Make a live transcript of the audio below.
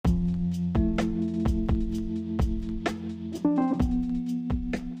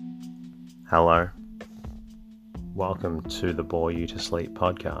Hello. Welcome to the Bore You to Sleep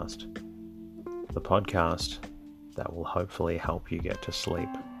podcast. The podcast that will hopefully help you get to sleep.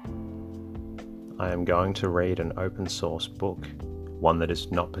 I am going to read an open source book, one that is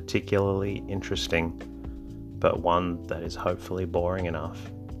not particularly interesting, but one that is hopefully boring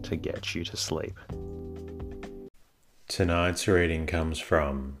enough to get you to sleep. Tonight's reading comes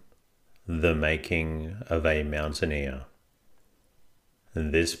from The Making of a Mountaineer.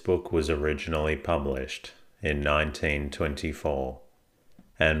 This book was originally published in 1924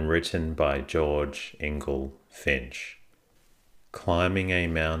 and written by George Ingle Finch. Climbing a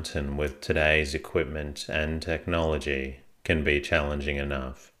mountain with today's equipment and technology can be challenging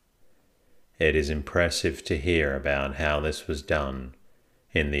enough. It is impressive to hear about how this was done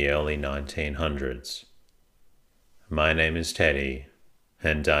in the early 1900s. My name is Teddy,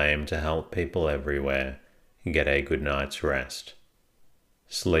 and I aim to help people everywhere get a good night's rest.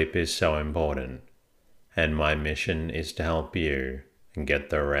 Sleep is so important, and my mission is to help you get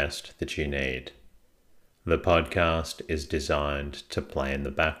the rest that you need. The podcast is designed to play in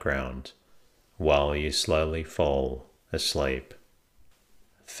the background while you slowly fall asleep.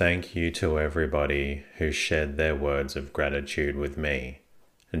 Thank you to everybody who shared their words of gratitude with me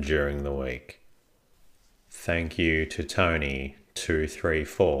during the week. Thank you to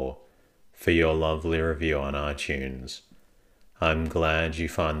Tony234 for your lovely review on iTunes. I'm glad you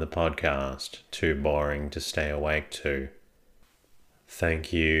find the podcast too boring to stay awake to.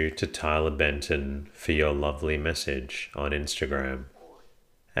 Thank you to Tyler Benton for your lovely message on Instagram.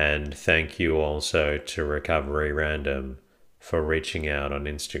 And thank you also to Recovery Random for reaching out on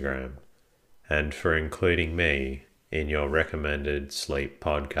Instagram and for including me in your recommended sleep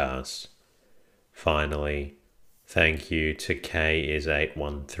podcasts. Finally, thank you to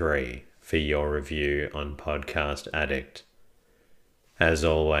KIS813 for your review on Podcast Addict. As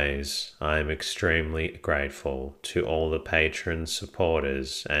always, I am extremely grateful to all the patrons,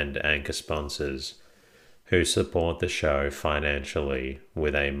 supporters, and anchor sponsors who support the show financially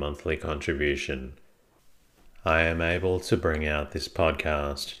with a monthly contribution. I am able to bring out this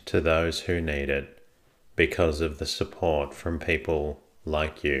podcast to those who need it because of the support from people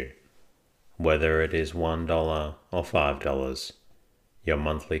like you. Whether it is $1 or $5, your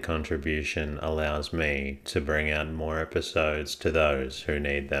monthly contribution allows me to bring out more episodes to those who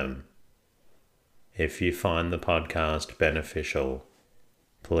need them. If you find the podcast beneficial,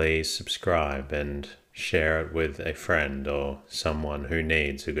 please subscribe and share it with a friend or someone who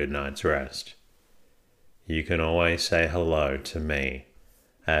needs a good night's rest. You can always say hello to me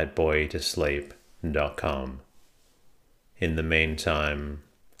at boretosleep.com. In the meantime,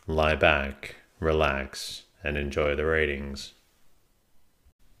 lie back, relax, and enjoy the readings.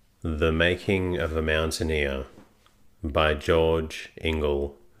 The Making of a Mountaineer by George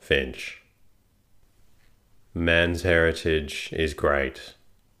Ingle Finch. Man's heritage is great.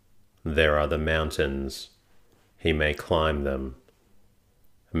 There are the mountains. He may climb them.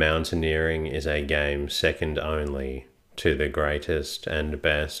 Mountaineering is a game second only to the greatest and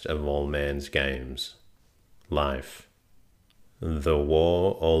best of all man's games, life. The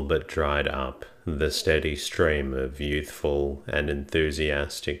war all but dried up the steady stream of youthful and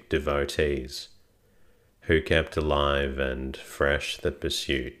enthusiastic devotees who kept alive and fresh the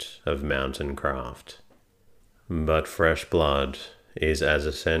pursuit of mountain craft. But fresh blood is as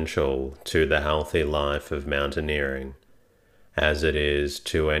essential to the healthy life of mountaineering as it is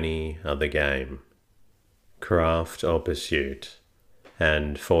to any other game, craft or pursuit,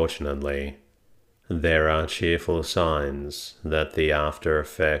 and fortunately, there are cheerful signs that the after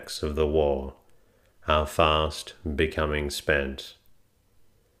effects of the war are fast becoming spent.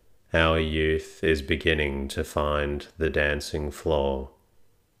 Our youth is beginning to find the dancing floor,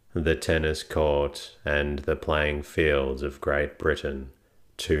 the tennis court, and the playing fields of Great Britain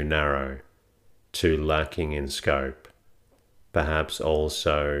too narrow, too lacking in scope, perhaps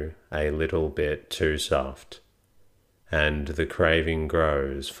also a little bit too soft, and the craving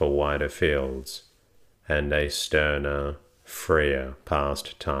grows for wider fields and a sterner, freer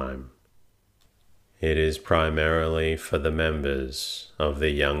pastime. It is primarily for the members of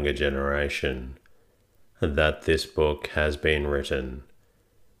the younger generation that this book has been written,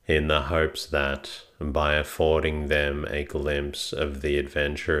 in the hopes that, by affording them a glimpse of the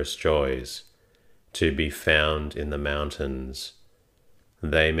adventurous joys to be found in the mountains,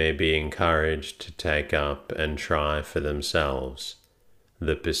 they may be encouraged to take up and try for themselves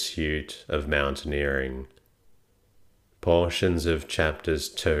the pursuit of mountaineering. Portions of chapters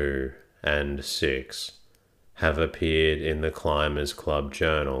 2 and 6 have appeared in the Climbers Club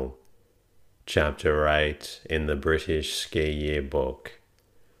Journal, chapter 8 in the British Ski Yearbook,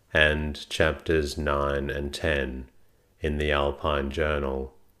 and chapters 9 and 10 in the Alpine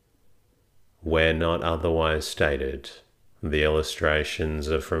Journal. Where not otherwise stated, the illustrations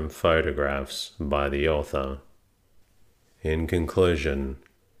are from photographs by the author. In conclusion,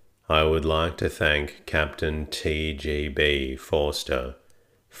 I would like to thank Captain T.G.B. Forster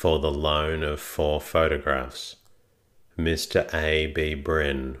for the loan of 4 photographs, Mr. A.B.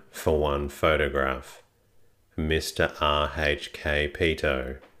 Bryn for 1 photograph, Mr. R.H.K.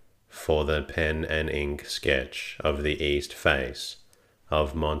 Pito for the pen and ink sketch of the east face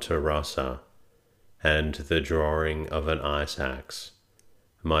of Monte Rosa, and the drawing of an ice axe,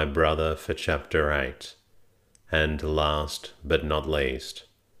 my brother for chapter 8, and last but not least,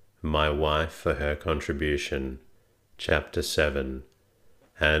 my wife for her contribution, chapter 7,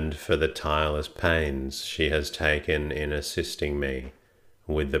 and for the tireless pains she has taken in assisting me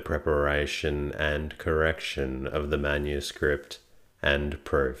with the preparation and correction of the manuscript and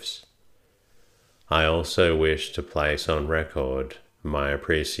proofs. I also wish to place on record my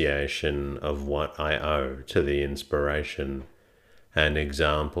appreciation of what I owe to the inspiration and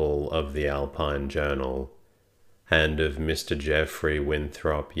example of the Alpine Journal, and of Mr. Geoffrey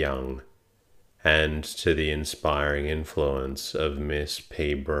Winthrop Young, and to the inspiring influence of Miss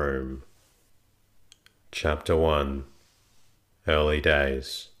P. Broom. Chapter 1. Early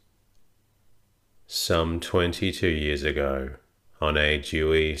Days. Some 22 years ago, on a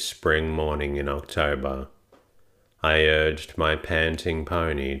dewy spring morning in October, I urged my panting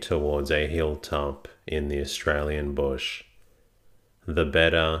pony towards a hilltop in the Australian bush, the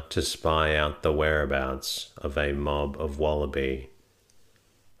better to spy out the whereabouts of a mob of wallaby.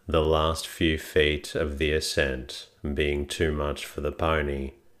 The last few feet of the ascent being too much for the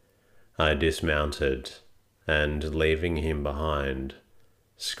pony, I dismounted, and leaving him behind,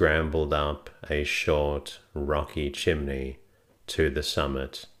 scrambled up a short, rocky chimney to the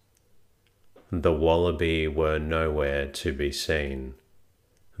summit. The wallaby were nowhere to be seen,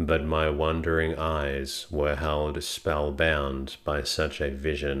 but my wondering eyes were held spellbound by such a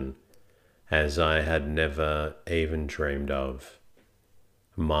vision as I had never even dreamed of.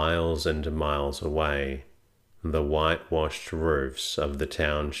 Miles and miles away, the whitewashed roofs of the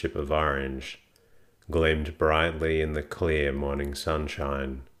township of Orange gleamed brightly in the clear morning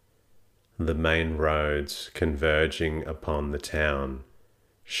sunshine. The main roads converging upon the town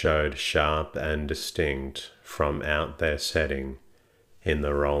showed sharp and distinct from out their setting in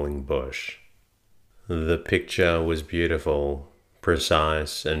the rolling bush. The picture was beautiful,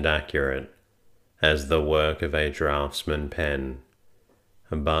 precise and accurate, as the work of a draftsman pen,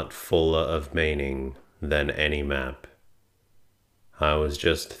 but fuller of meaning than any map. I was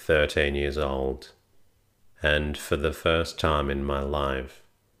just 13 years old, and for the first time in my life,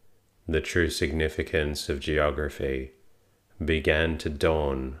 the true significance of geography began to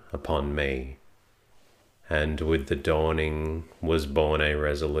dawn upon me, and with the dawning was born a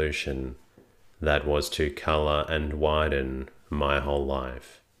resolution that was to colour and widen my whole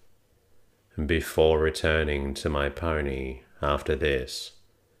life. Before returning to my pony after this,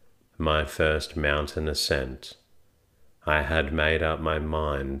 my first mountain ascent, I had made up my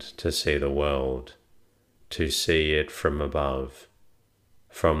mind to see the world, to see it from above,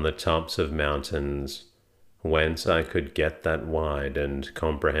 from the tops of mountains, whence I could get that wide and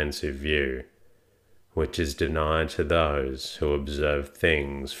comprehensive view, which is denied to those who observe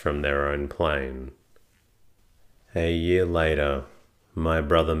things from their own plane. A year later, my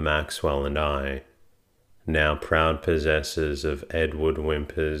brother Maxwell and I, now proud possessors of Edward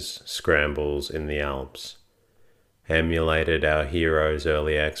Whymper's Scrambles in the Alps, emulated our hero's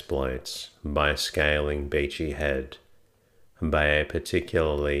early exploits by scaling Beachy Head, by a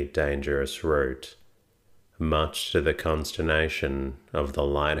particularly dangerous route, much to the consternation of the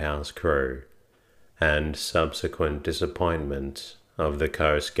lighthouse crew and subsequent disappointment of the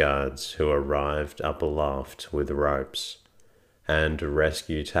coast guards who arrived up aloft with ropes and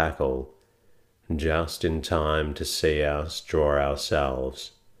rescue tackle just in time to see us draw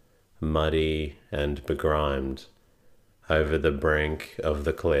ourselves, muddy and begrimed, over the brink of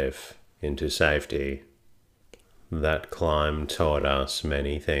the cliff into safety. That climb taught us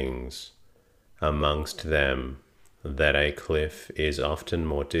many things, amongst them that a cliff is often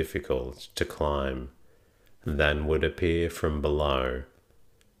more difficult to climb than would appear from below,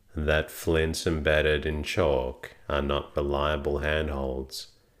 that flints embedded in chalk are not reliable handholds,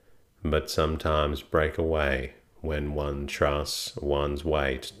 but sometimes break away when one trusts one's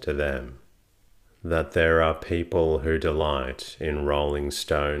weight to them, that there are people who delight in rolling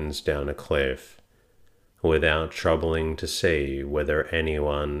stones down a cliff without troubling to see whether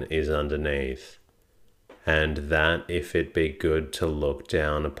anyone is underneath, and that if it be good to look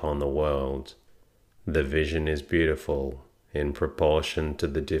down upon the world, the vision is beautiful in proportion to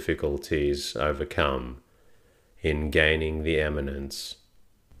the difficulties overcome in gaining the eminence.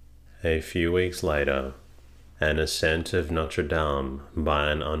 A few weeks later, an ascent of Notre Dame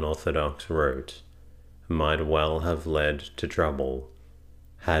by an unorthodox route might well have led to trouble,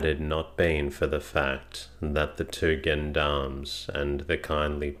 had it not been for the fact that the two gendarmes and the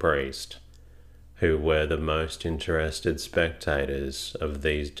kindly priest, who were the most interested spectators of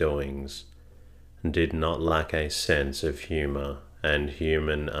these doings, did not lack a sense of humour and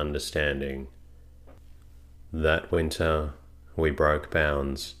human understanding. That winter we broke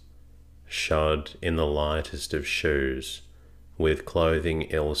bounds, shod in the lightest of shoes, with clothing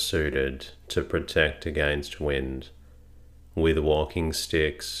ill-suited to protect against wind, with walking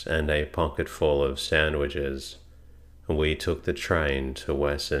sticks and a pocketful of sandwiches, we took the train to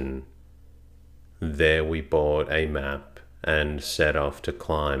Wesson. There we bought a map and set off to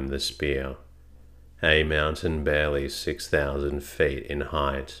climb the Spear, a mountain barely 6,000 feet in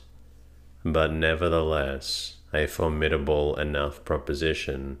height, but nevertheless a formidable enough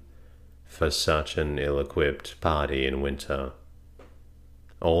proposition for such an ill-equipped party in winter.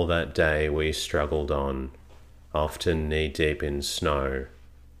 All that day we struggled on, often knee-deep in snow.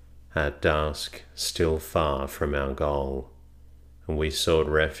 At dusk, still far from our goal, we sought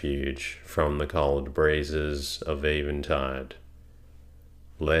refuge from the cold breezes of eventide.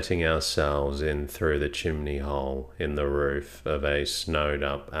 Letting ourselves in through the chimney hole in the roof of a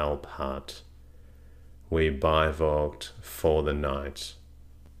snowed-up Alp hut, we bivouacked for the night.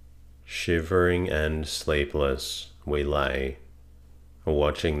 Shivering and sleepless, we lay,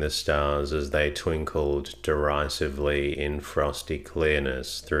 watching the stars as they twinkled derisively in frosty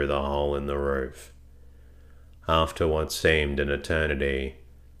clearness through the hole in the roof. After what seemed an eternity,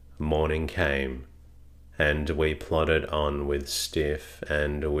 morning came, and we plodded on with stiff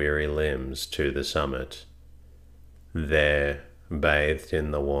and weary limbs to the summit. There, bathed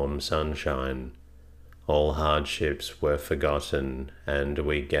in the warm sunshine, all hardships were forgotten, and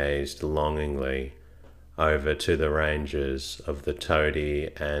we gazed longingly over to the ranges of the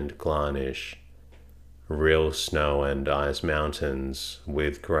Tody and Glarnish, real snow and ice mountains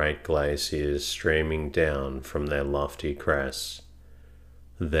with great glaciers streaming down from their lofty crests.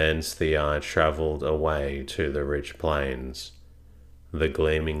 Thence the eye travelled away to the rich plains, the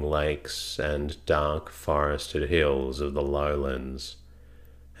gleaming lakes and dark forested hills of the lowlands,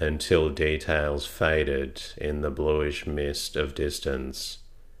 until details faded in the bluish mist of distance.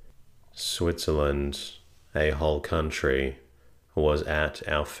 Switzerland, a whole country, was at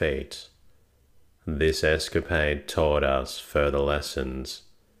our feet. This escapade taught us further lessons,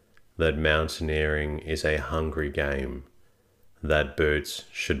 that mountaineering is a hungry game, that boots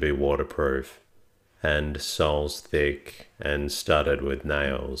should be waterproof, and soles thick and studded with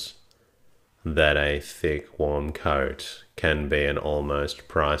nails, that a thick warm coat can be an almost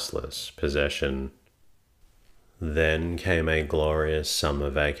priceless possession. Then came a glorious summer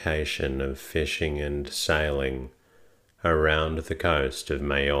vacation of fishing and sailing around the coast of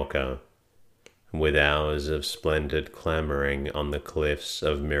Majorca, with hours of splendid clambering on the cliffs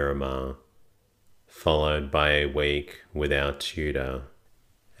of Miramar, followed by a week with our tutor.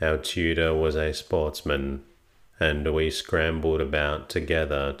 Our tutor was a sportsman, and we scrambled about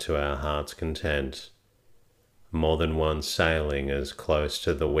together to our heart's content, more than once sailing as close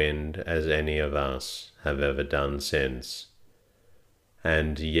to the wind as any of us have ever done since.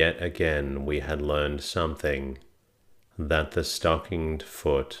 And yet again we had learned something, that the stockinged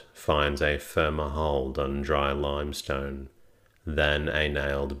foot finds a firmer hold on dry limestone than a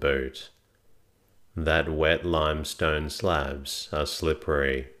nailed boot, that wet limestone slabs are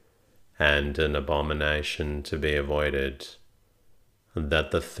slippery and an abomination to be avoided, that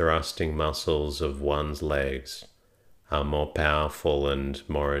the thrusting muscles of one's legs are more powerful and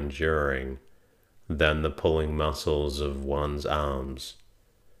more enduring than the pulling muscles of one's arms,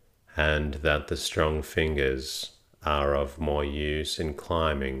 and that the strong fingers are of more use in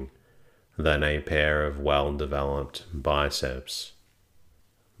climbing than a pair of well-developed biceps.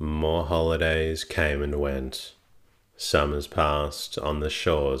 More holidays came and went. Summers passed on the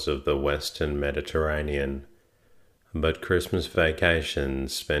shores of the western Mediterranean, but Christmas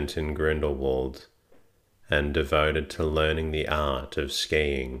vacations spent in Grindelwald, and devoted to learning the art of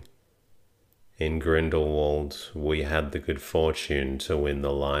skiing. In Grindelwald we had the good fortune to win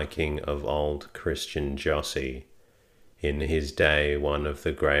the liking of old Christian Jossi, in his day one of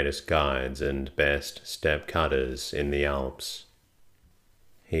the greatest guides and best step-cutters in the Alps.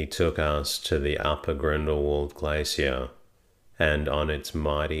 He took us to the upper Grindelwald glacier, and on its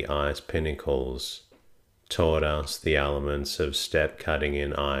mighty ice pinnacles taught us the elements of step cutting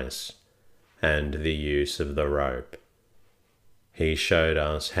in ice and the use of the rope. He showed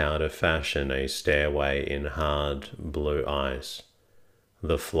us how to fashion a stairway in hard blue ice,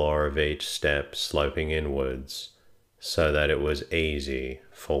 the floor of each step sloping inwards, so that it was easy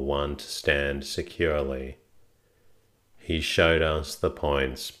for one to stand securely. He showed us the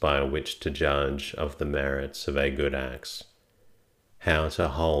points by which to judge of the merits of a good axe, how to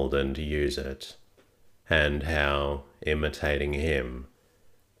hold and use it, and how, imitating him,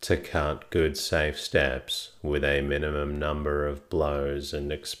 to cut good safe steps with a minimum number of blows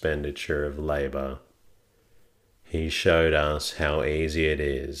and expenditure of labor. He showed us how easy it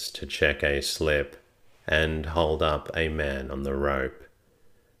is to check a slip and hold up a man on the rope,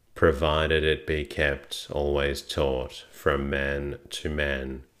 provided it be kept always taut from man to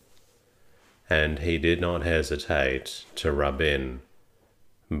man. And he did not hesitate to rub in,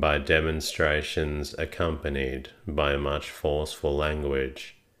 by demonstrations accompanied by much forceful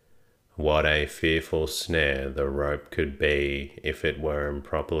language, what a fearful snare the rope could be if it were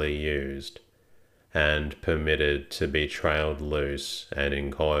improperly used, and permitted to be trailed loose and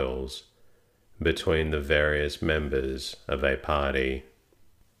in coils between the various members of a party.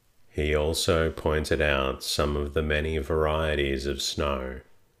 He also pointed out some of the many varieties of snow,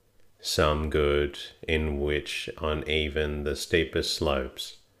 some good, in which on even the steepest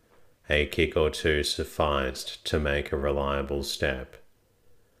slopes a kick or two sufficed to make a reliable step,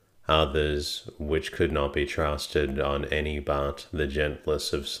 others which could not be trusted on any but the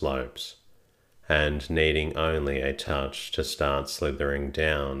gentlest of slopes, and needing only a touch to start slithering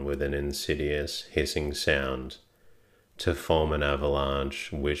down with an insidious hissing sound, to form an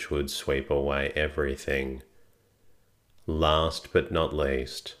avalanche which would sweep away everything. Last but not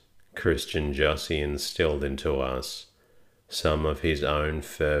least, Christian Jossi instilled into us some of his own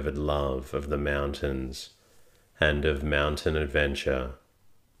fervid love of the mountains and of mountain adventure.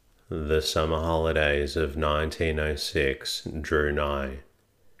 The summer holidays of 1906 drew nigh.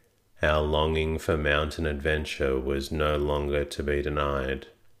 Our longing for mountain adventure was no longer to be denied,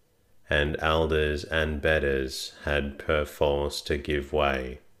 and elders and betters had perforce to give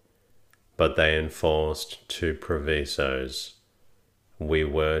way, but they enforced two provisos. We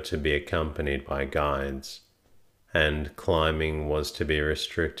were to be accompanied by guides, and climbing was to be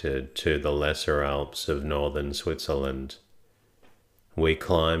restricted to the lesser Alps of northern Switzerland. We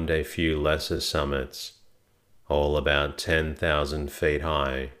climbed a few lesser summits, all about 10,000 feet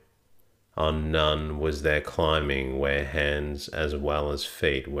high. On none was there climbing where hands as well as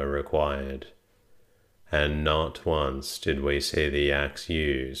feet were required, and not once did we see the axe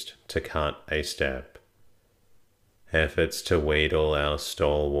used to cut a step. Efforts to wheedle our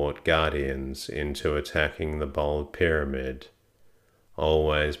stalwart guardians into attacking the bold pyramid,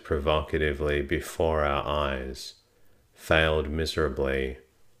 always provocatively before our eyes, failed miserably.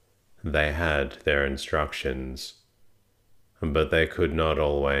 They had their instructions, but they could not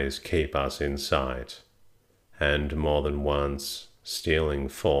always keep us in sight, and more than once, stealing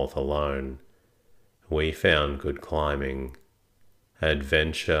forth alone, we found good climbing,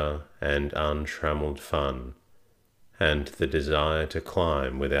 adventure and untrammeled fun, and the desire to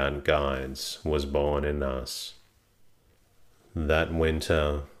climb without guides was born in us. That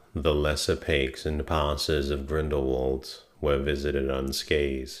winter, the lesser peaks and passes of Grindelwald were visited on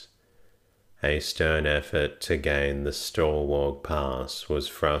skis. A stern effort to gain the Storwalk Pass was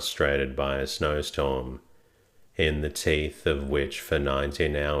frustrated by a snowstorm, in the teeth of which for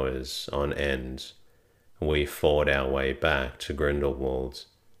 19 hours on end we fought our way back to Grindelwald.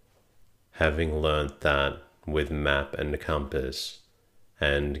 Having learnt that, with map and compass,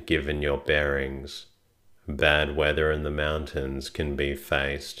 and given your bearings, bad weather in the mountains can be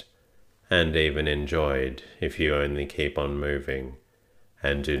faced and even enjoyed if you only keep on moving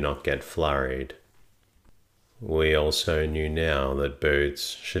and do not get flurried. We also knew now that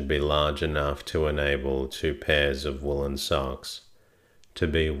boots should be large enough to enable 2 pairs of woolen socks to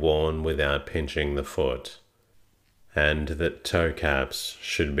be worn without pinching the foot, and that toe caps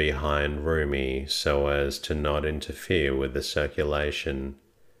should be high and roomy so as to not interfere with the circulation.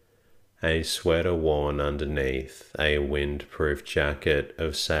 A sweater worn underneath a wind-proof jacket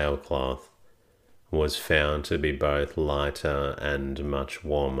of sailcloth was found to be both lighter and much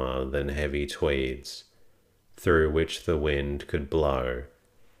warmer than heavy tweeds, through which the wind could blow,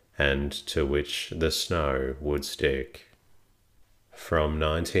 and to which the snow would stick. From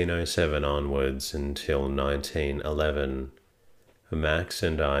 1907 onwards until 1911, Max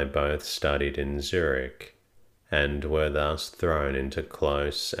and I both studied in Zurich, and were thus thrown into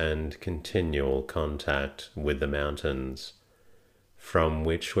close and continual contact with the mountains, from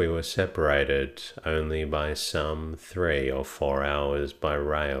which we were separated only by some 3 or 4 hours by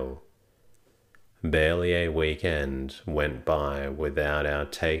rail. Barely a weekend went by without our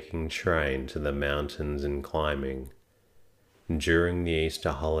taking train to the mountains and climbing. During the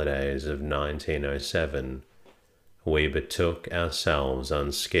Easter holidays of 1907, we betook ourselves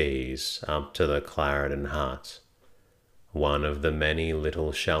on skis up to the Clarendon Hut, one of the many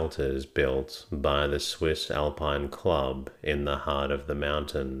little shelters built by the Swiss Alpine Club in the heart of the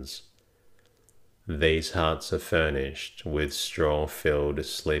mountains. These huts are furnished with straw-filled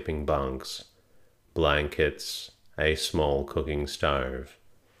sleeping bunks, blankets, a small cooking stove,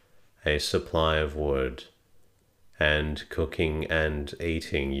 a supply of wood, and cooking and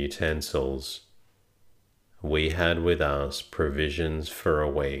eating utensils. We had with us provisions for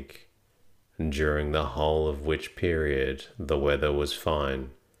a week, during the whole of which period the weather was fine,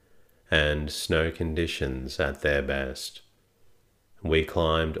 and snow conditions at their best. We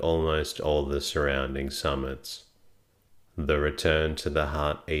climbed almost all the surrounding summits. The return to the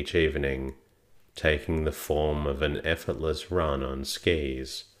hut each evening taking the form of an effortless run on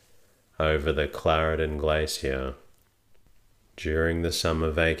skis over the Clarendon Glacier. During the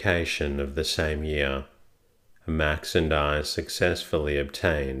summer vacation of the same year, Max and I successfully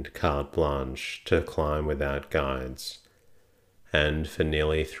obtained carte blanche to climb without guides, and for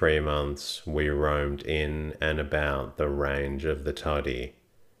nearly 3 months we roamed in and about the range of the Toddy.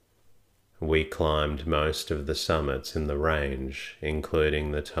 We climbed most of the summits in the range,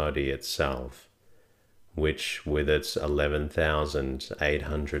 including the Toddy itself, which with its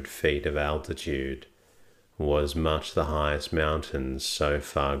 11,800 feet of altitude was much the highest mountains so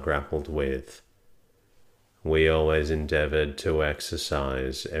far grappled with. We always endeavoured to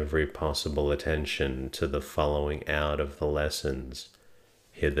exercise every possible attention to the following out of the lessons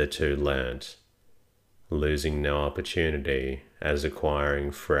hitherto learnt, losing no opportunity as acquiring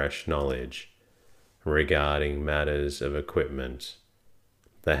fresh knowledge regarding matters of equipment,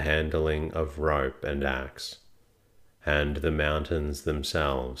 the handling of rope and axe, and the mountains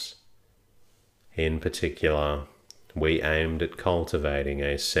themselves. In particular, we aimed at cultivating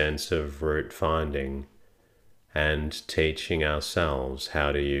a sense of route finding and teaching ourselves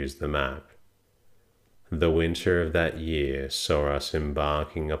how to use the map. The winter of that year saw us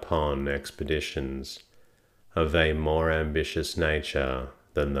embarking upon expeditions of a more ambitious nature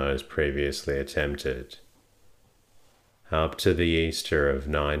than those previously attempted. Up to the Easter of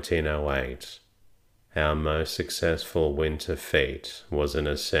 1908, our most successful winter feat was an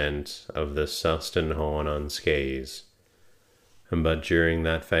ascent of the Sustenhorn on skis, but during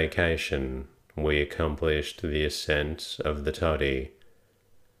that vacation we accomplished the ascent of the Toddy,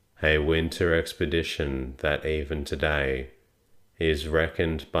 a winter expedition that even today is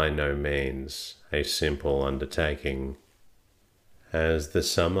reckoned by no means a simple undertaking. As the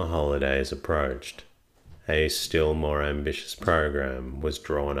summer holidays approached, a still more ambitious program was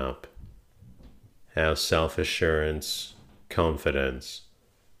drawn up. Our self-assurance, confidence,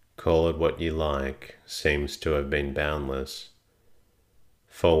 call it what you like, seems to have been boundless.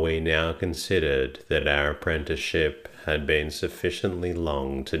 For we now considered that our apprenticeship had been sufficiently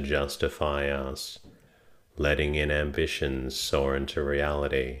long to justify us letting in ambitions soar into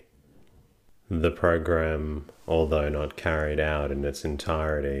reality. The program, although not carried out in its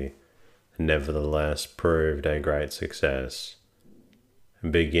entirety, nevertheless proved a great success.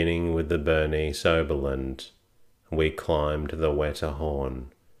 Beginning with the Bernese Oberland, we climbed the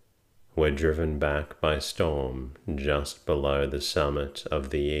Wetterhorn, were driven back by storm just below the summit of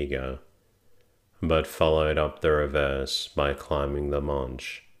the Eger, but followed up the reverse by climbing the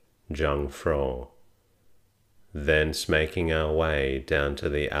Monch, Jungfrau, thence making our way down to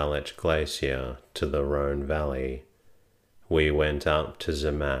the Aletsch Glacier to the Rhone Valley. We went up to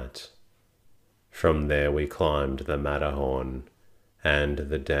Zermatt. From there we climbed the Matterhorn and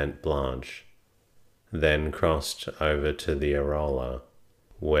the Dent Blanche, then crossed over to the Arola,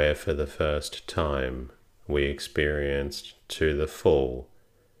 where for the first time we experienced to the full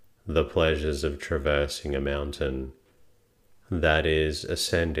the pleasures of traversing a mountain, that is,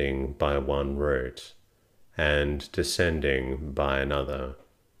 ascending by one route and descending by another.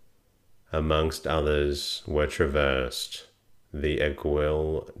 Amongst others were traversed the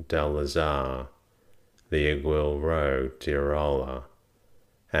Aiguille de Lazare, the Aiguille Roux d'Irola,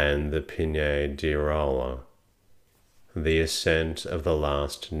 and the Pinet d'Irola. The ascent of the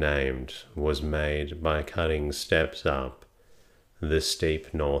last named was made by cutting steps up the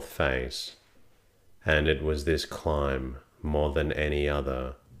steep north face, and it was this climb, more than any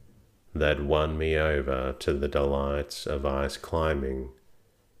other, that won me over to the delights of ice climbing.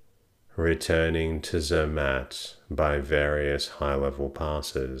 Returning to Zermatt by various high-level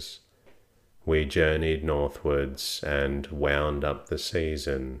passes, we journeyed northwards and wound up the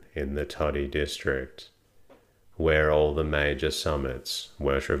season in the Toddy district, where all the major summits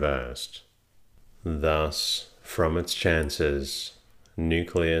were traversed. Thus, from its chances,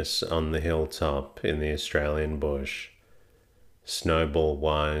 nucleus on the hilltop in the Australian bush,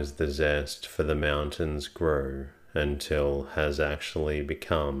 snowball-wise the zest for the mountains grew until has actually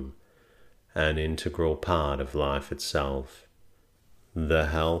become an integral part of life itself. The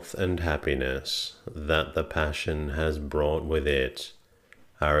health and happiness that the passion has brought with it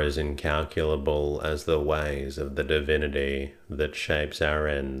are as incalculable as the ways of the divinity that shapes our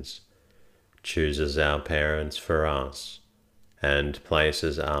ends, chooses our parents for us, and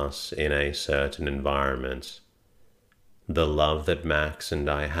places us in a certain environment. The love that Max and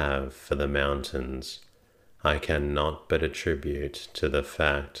I have for the mountains I cannot but attribute to the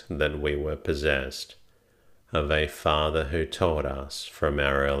fact that we were possessed of a father who taught us from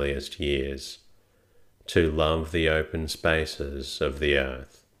our earliest years to love the open spaces of the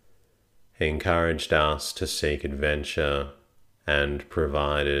earth, encouraged us to seek adventure, and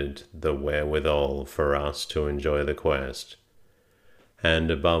provided the wherewithal for us to enjoy the quest, and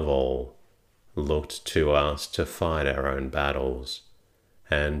above all, looked to us to fight our own battles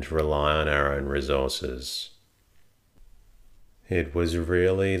and rely on our own resources. It was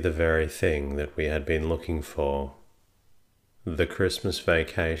really the very thing that we had been looking for. The Christmas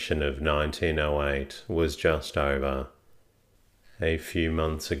vacation of 1908 was just over. A few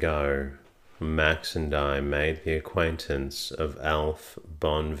months ago, Max and I made the acquaintance of Alf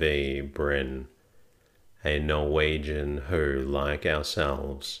Bonvi Bryn, a Norwegian who, like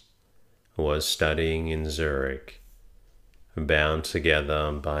ourselves, was studying in Zurich, bound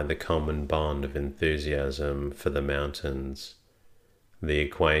together by the common bond of enthusiasm for the mountains. The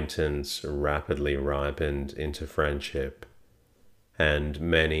acquaintance rapidly ripened into friendship, and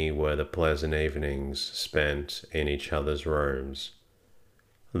many were the pleasant evenings spent in each other's rooms.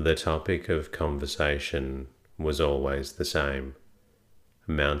 The topic of conversation was always the same: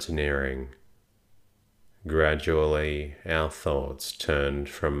 mountaineering. Gradually, our thoughts turned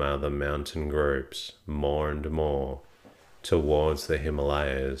from other mountain groups more and more towards the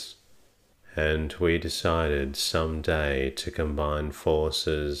Himalayas, and we decided some day to combine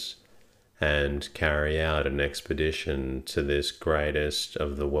forces and carry out an expedition to this greatest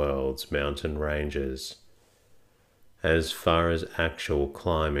of the world's mountain ranges. As far as actual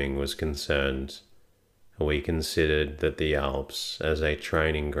climbing was concerned, we considered that the Alps as a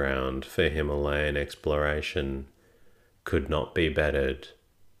training ground for Himalayan exploration could not be bettered,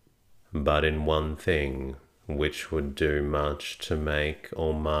 but in one thing which would do much to make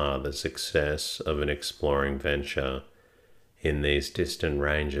or mar the success of an exploring venture in these distant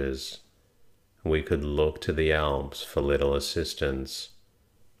ranges, we could look to the Alps for little assistance.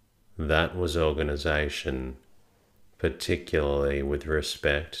 That was organization, particularly with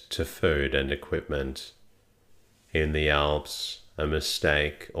respect to food and equipment. In the Alps, a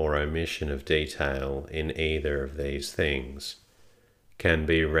mistake or omission of detail in either of these things can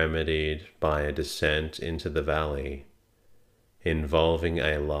be remedied by a descent into the valley, involving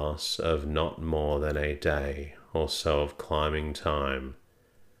a loss of not more than a day or so of climbing time.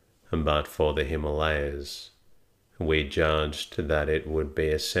 But for the Himalayas, we judged that it would be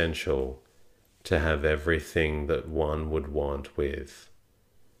essential to have everything that one would want with.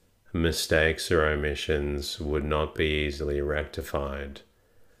 Mistakes or omissions would not be easily rectified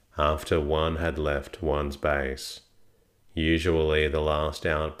after one had left one's base, usually the last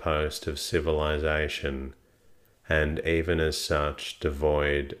outpost of civilization, and even as such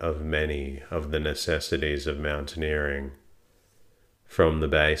devoid of many of the necessities of mountaineering. From the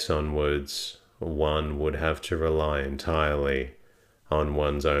base onwards, one would have to rely entirely on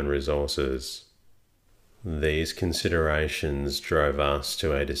one's own resources. These considerations drove us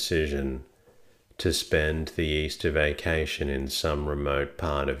to a decision to spend the Easter vacation in some remote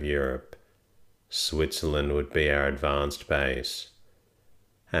part of Europe. Switzerland would be our advanced base,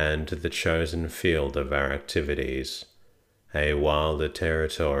 and the chosen field of our activities, a wilder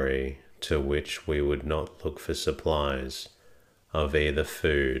territory to which we would not look for supplies of either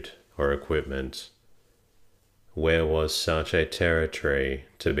food or equipment. Where was such a territory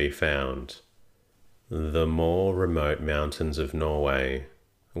to be found? The more remote mountains of Norway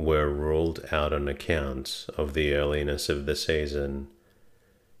were ruled out on account of the earliness of the season.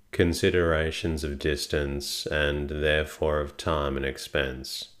 Considerations of distance and therefore of time and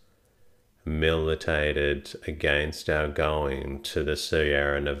expense militated against our going to the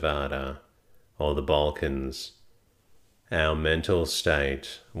Sierra Nevada or the Balkans, Our mental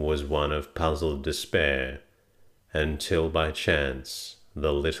state was one of puzzled despair until by chance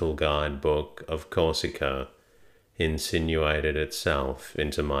the little guidebook of Corsica insinuated itself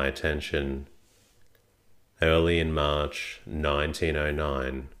into my attention. Early in March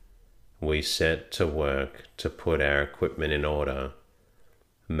 1909, we set to work to put our equipment in order,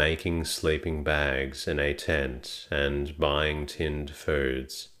 making sleeping bags in a tent and buying tinned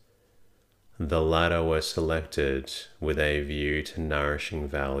foods. The latter were selected with a view to nourishing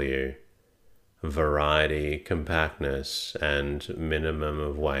value, variety, compactness, and minimum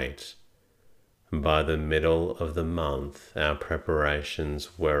of weight. By the middle of the month, our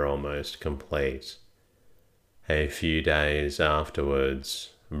preparations were almost complete. A few days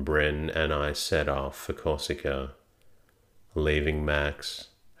afterwards, Bryn and I set off for Corsica, leaving Max,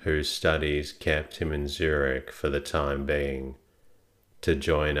 whose studies kept him in Zurich for the time being, to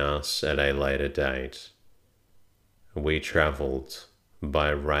join us at a later date. We travelled by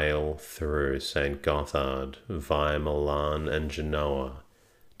rail through St. Gothard via Milan and Genoa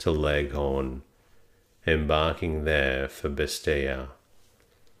to Leghorn, embarking there for Bastia.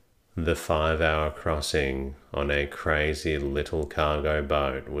 The 5-hour crossing on a crazy little cargo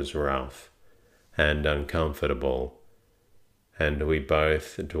boat was rough and uncomfortable, and we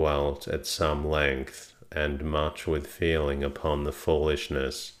both dwelt at some length and much with feeling upon the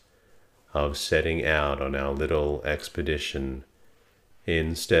foolishness of setting out on our little expedition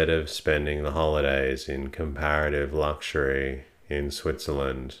instead of spending the holidays in comparative luxury in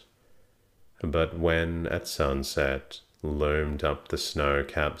Switzerland. But when at sunset loomed up the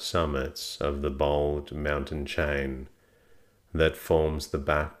snow-capped summits of the bold mountain chain that forms the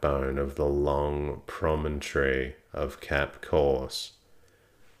backbone of the long promontory of Cap Corse,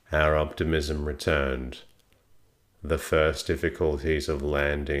 our optimism returned. The first difficulties of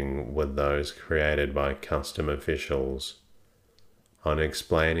landing were those created by custom officials. On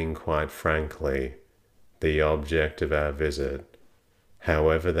explaining quite frankly the object of our visit,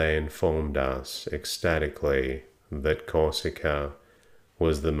 however, they informed us ecstatically that Corsica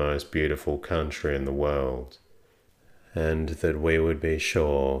was the most beautiful country in the world, and that we would be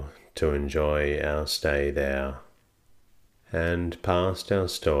sure to enjoy our stay there, and passed our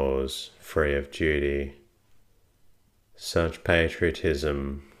stores free of duty. Such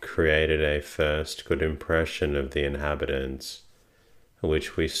patriotism created a first good impression of the inhabitants,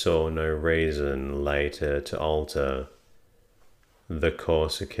 which we saw no reason later to alter. The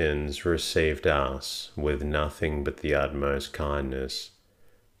Corsicans received us with nothing but the utmost kindness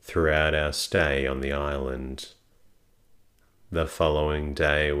throughout our stay on the island. The following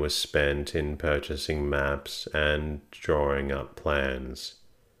day was spent in purchasing maps and drawing up plans.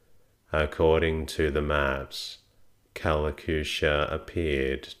 According to the maps, Calicutia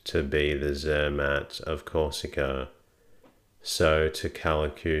appeared to be the Zermatt of Corsica, so to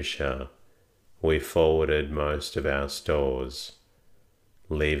Calicutia we forwarded most of our stores,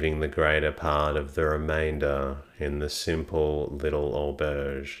 leaving the greater part of the remainder in the simple little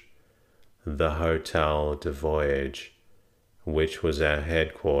auberge, the Hotel de Voyage, which was our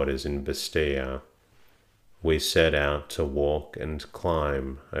headquarters in Bastia. We set out to walk and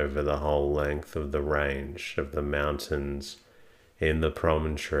climb over the whole length of the range of the mountains in the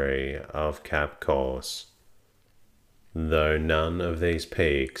promontory of Cap Corse. Though none of these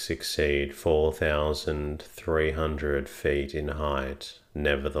peaks exceed 4,300 feet in height,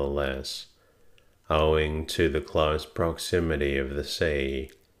 nevertheless, owing to the close proximity of the sea,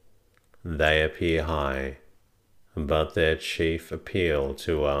 they appear high, but their chief appeal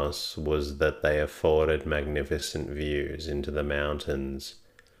to us was that they afforded magnificent views into the mountains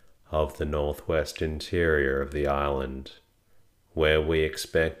of the northwest interior of the island, where we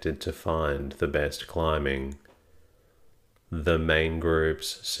expected to find the best climbing. The main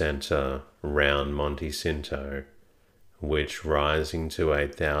groups centre round Monte Cinto, which, rising to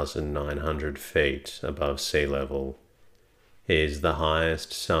 8,900 feet above sea level, is the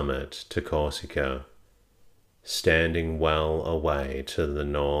highest summit to Corsica. Standing well away to the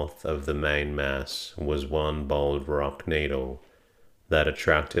north of the main mass was one bold rock needle that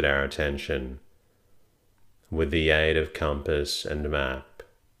attracted our attention. With the aid of compass and map,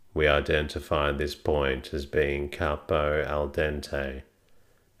 we identified this point as being Capo al Dente,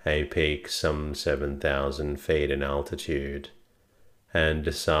 a peak some 7,000 feet in altitude, and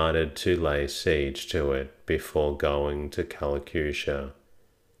decided to lay siege to it before going to Calicutia,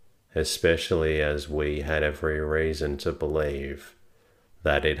 especially as we had every reason to believe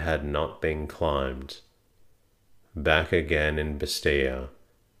that it had not been climbed. Back again in Bastia,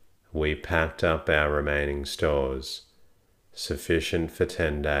 we packed up our remaining stores, sufficient for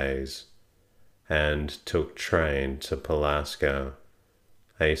 10 days, and took train to Pelasga,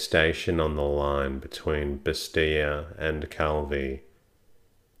 a station on the line between Bastia and Calvi.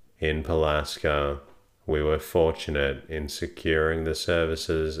 In Pelasga, we were fortunate in securing the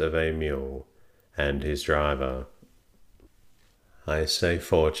services of a mule and his driver. I say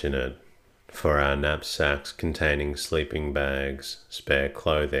fortunate, for our knapsacks containing sleeping bags, spare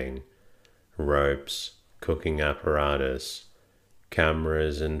clothing, ropes, cooking apparatus,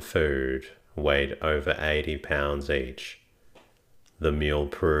 cameras and food weighed over 80 pounds each. The mule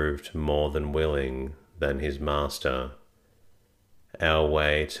proved more than willing than his master. Our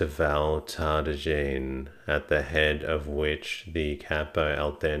way to Val Tardegine, at the head of which the Capo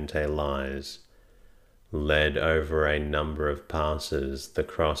al Dente lies, led over a number of passes, the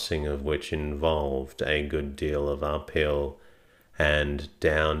crossing of which involved a good deal of uphill and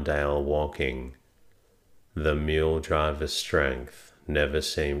down-dale walking. The mule driver's strength never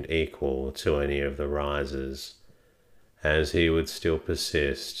seemed equal to any of the rises, as he would still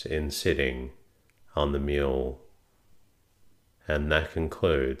persist in sitting on the mule. And that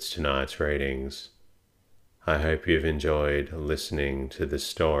concludes tonight's readings. I hope you've enjoyed listening to this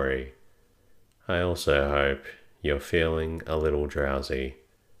story. I also hope you're feeling a little drowsy.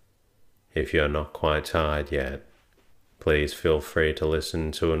 If you're not quite tired yet, please feel free to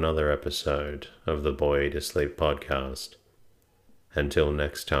listen to another episode of the Boy to Sleep podcast. Until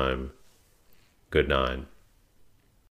next time, good night.